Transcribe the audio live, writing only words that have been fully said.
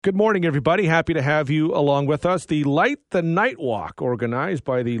Good morning, everybody. Happy to have you along with us. The Light the Night Walk, organized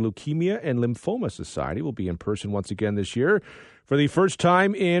by the Leukemia and Lymphoma Society, will be in person once again this year. For the first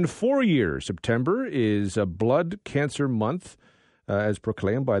time in 4 years, September is a Blood Cancer Month, as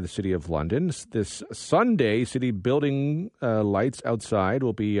proclaimed by the City of London. This Sunday, city building lights outside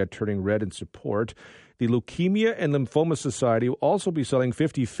will be turning red in support. The Leukemia and Lymphoma Society will also be selling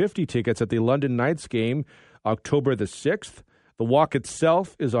 50/50 tickets at the London Knights game, October the 6th. The walk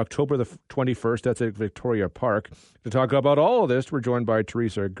itself is October the 21st. That's at Victoria Park. To talk about all of this, we're joined by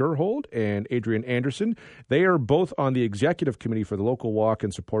Teresa Gerhold and Adrian Anderson. They are both on the executive committee for the local walk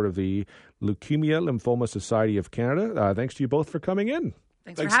in support of the Leukemia Lymphoma Society of Canada. Thanks to you both for coming in.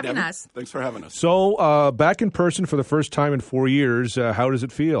 Thanks for having us. Thanks for having us. So back in person for the first time in 4 years, how does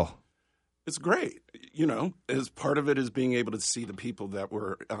it feel? It's great. As part of it is being able to see the people that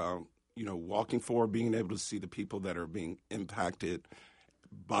were walking forward, being able to see the people that are being impacted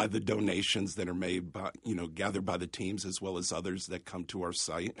by the donations that are made by, gathered by the teams, as well as others that come to our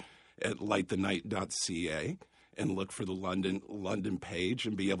site at lightthenight.ca and look for the London page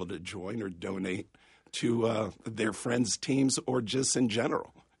and be able to join or donate to their friends' teams or just in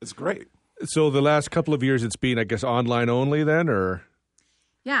general. It's great. So the last couple of years, it's been, I guess, online only then, or?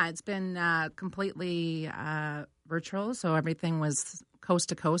 Yeah, it's been completely virtual, so everything was coast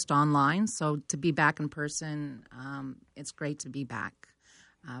to coast online. So to be back in person, it's great to be back.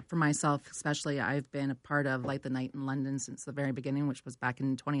 For myself, especially, I've been a part of Light the Night in London since the very beginning, which was back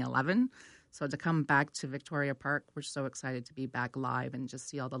in 2011. So to come back to Victoria Park, we're so excited to be back live and just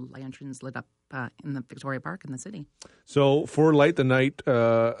see all the lanterns lit up in the Victoria Park in the city. So for Light the Night,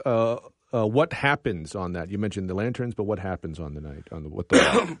 what happens on that? You mentioned the lanterns, but what happens on the night?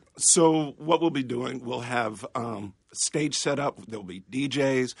 So what we'll be doing, we'll have stage set up. There'll be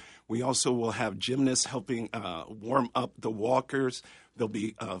DJs. We also will have gymnasts helping warm up the walkers. There'll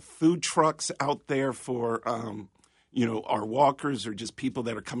be food trucks out there for our walkers or just people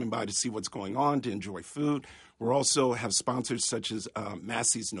that are coming by to see what's going on, to enjoy food. We'll also have sponsors such as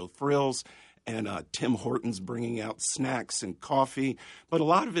Massey's No Frills and Tim Hortons bringing out snacks and coffee. But a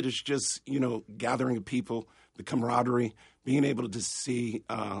lot of it is just, gathering of people, the camaraderie, being able to see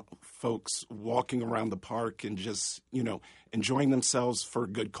folks walking around the park and just, enjoying themselves for a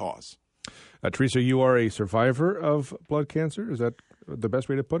good cause. Teresa, you are a survivor of blood cancer. Is that the best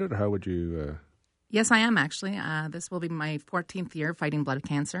way to put it, or how would you... Yes, I am actually. This will be my 14th year fighting blood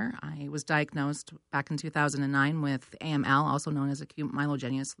cancer. I was diagnosed back in 2009 with AML, also known as acute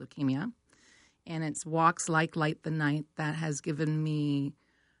myelogenous leukemia. And it's walks like Light the Night that has given me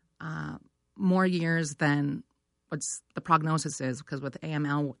more years than what's the prognosis is, because with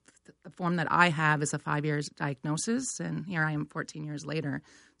AML, the form that I have is a 5 years diagnosis, and here I am 14 years later.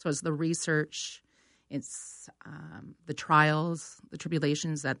 So it's the research, it's the trials, the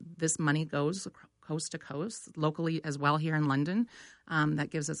tribulations that this money goes coast to coast, locally as well here in London, that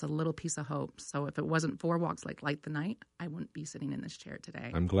gives us a little piece of hope. So if it wasn't for walks like Light the Night, I wouldn't be sitting in this chair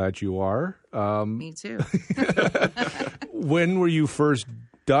today. I'm glad you are. Me too. When were you first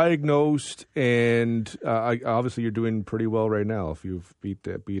diagnosed? And obviously you're doing pretty well right now if you've beat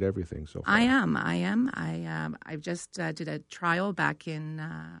everything so far. I am. I just did a trial back in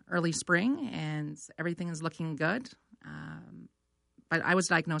early spring, and everything is looking good. But I was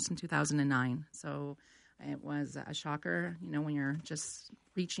diagnosed in 2009, so it was a shocker, when you're just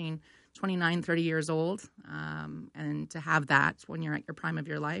reaching 29, 30 years old, and to have that when you're at your prime of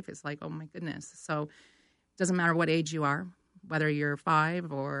your life, it's like, oh my goodness. So it doesn't matter what age you are, whether you're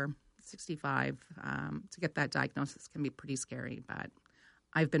 5 or 65, to get that diagnosis can be pretty scary. But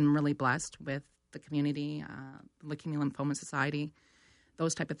I've been really blessed with the community, the Leukemia and Lymphoma Society,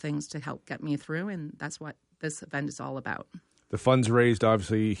 those type of things to help get me through, and that's what this event is all about. The funds raised,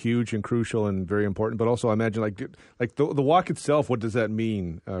 obviously, huge and crucial and very important. But also, I imagine, like the walk itself, what does that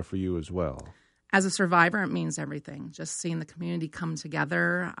mean for you as well? As a survivor, it means everything. Just seeing the community come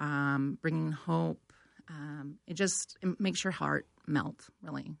together, bringing hope. It makes your heart melt,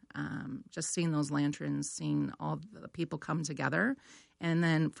 really. Just seeing those lanterns, seeing all the people come together. And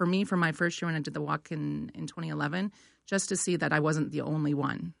then for me, for my first year when I did the walk in 2011, just to see that I wasn't the only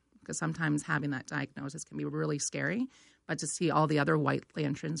one. Because sometimes having that diagnosis can be really scary. But to see all the other white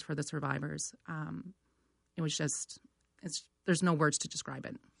lanterns for the survivors, it was just, there's no words to describe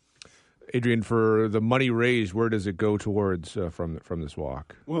it. Adrian, for the money raised, where does it go towards from this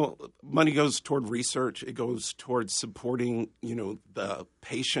walk? Well, money goes toward research. It goes towards supporting, the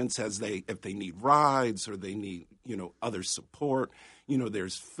patients if they need rides or they need, other support.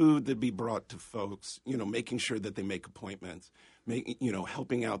 There's food that be brought to folks, making sure that they make appointments,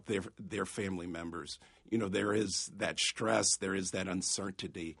 helping out their family members, there is that stress, there is that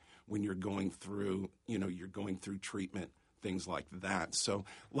uncertainty when you're going through, treatment, things like that. So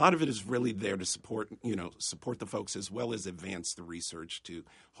a lot of it is really there to support the folks as well as advance the research to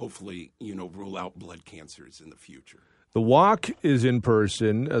hopefully, rule out blood cancers in the future. The walk is in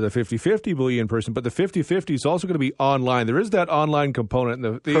person, the 50-50 will be in person, but the 50-50 is also going to be online. There is that online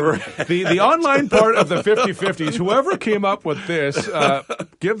component. The online part of the 50-50 is whoever came up with this,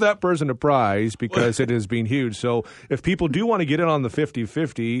 give that person a prize because it has been huge. So if people do want to get in on the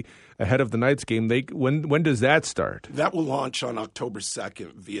 50-50 ahead of the Knights game, when does that start? That will launch on October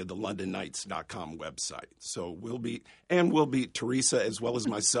 2nd via the LondonKnights.com website. So we'll be Teresa as well as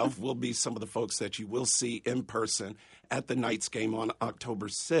myself, will be some of the folks that you will see in person at the Knights game on October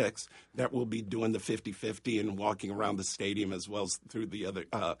 6th that will be doing the 50-50 and walking around the stadium as well as through the other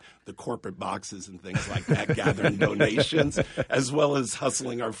the corporate boxes and things like that, gathering donations, as well as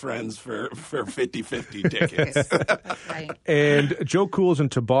hustling our friends for 50-50 tickets. Right. And Joe Cool's and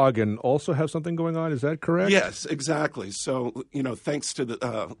Toboggan also have something going on. Is that correct? Yes, exactly. So, thanks to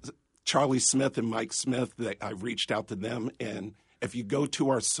the Charlie Smith and Mike Smith, that I reached out to them. And if you go to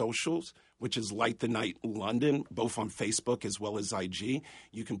our socials, which is Light the Night London, both on Facebook as well as IG,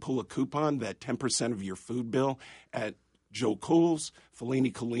 you can pull a coupon that 10% of your food bill at Joe Cool's,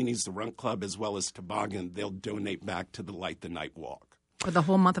 Fellini Collini's, the Run Club, as well as Toboggan, they'll donate back to the Light the Night Walk. For the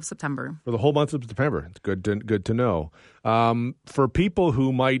whole month of September. For the whole month of September. It's good to know. For people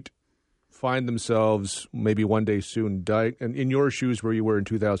who might find themselves maybe one day soon in your shoes where you were in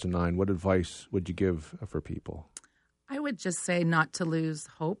 2009, what advice would you give for people? I would just say not to lose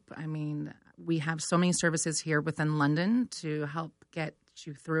hope. I mean, we have so many services here within London to help get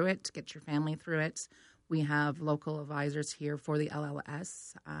you through it, to get your family through it. We have local advisors here for the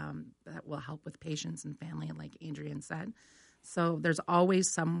LLS that will help with patients and family, like Adrian said. So there's always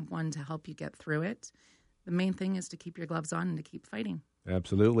someone to help you get through it. The main thing is to keep your gloves on and to keep fighting.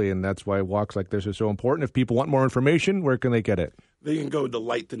 Absolutely, and that's why walks like this are so important. If people want more information, where can they get it? They can go to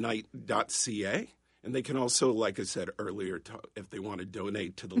lightthenight.ca. And they can also, like I said earlier, if they want to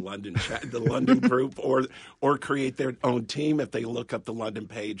donate to the London the London group or create their own team, if they look up the London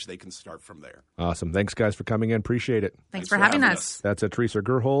page, they can start from there. Awesome. Thanks, guys, for coming in. Appreciate it. Thanks for having us. That's Teresa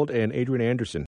Gerhold and Adrian Anderson.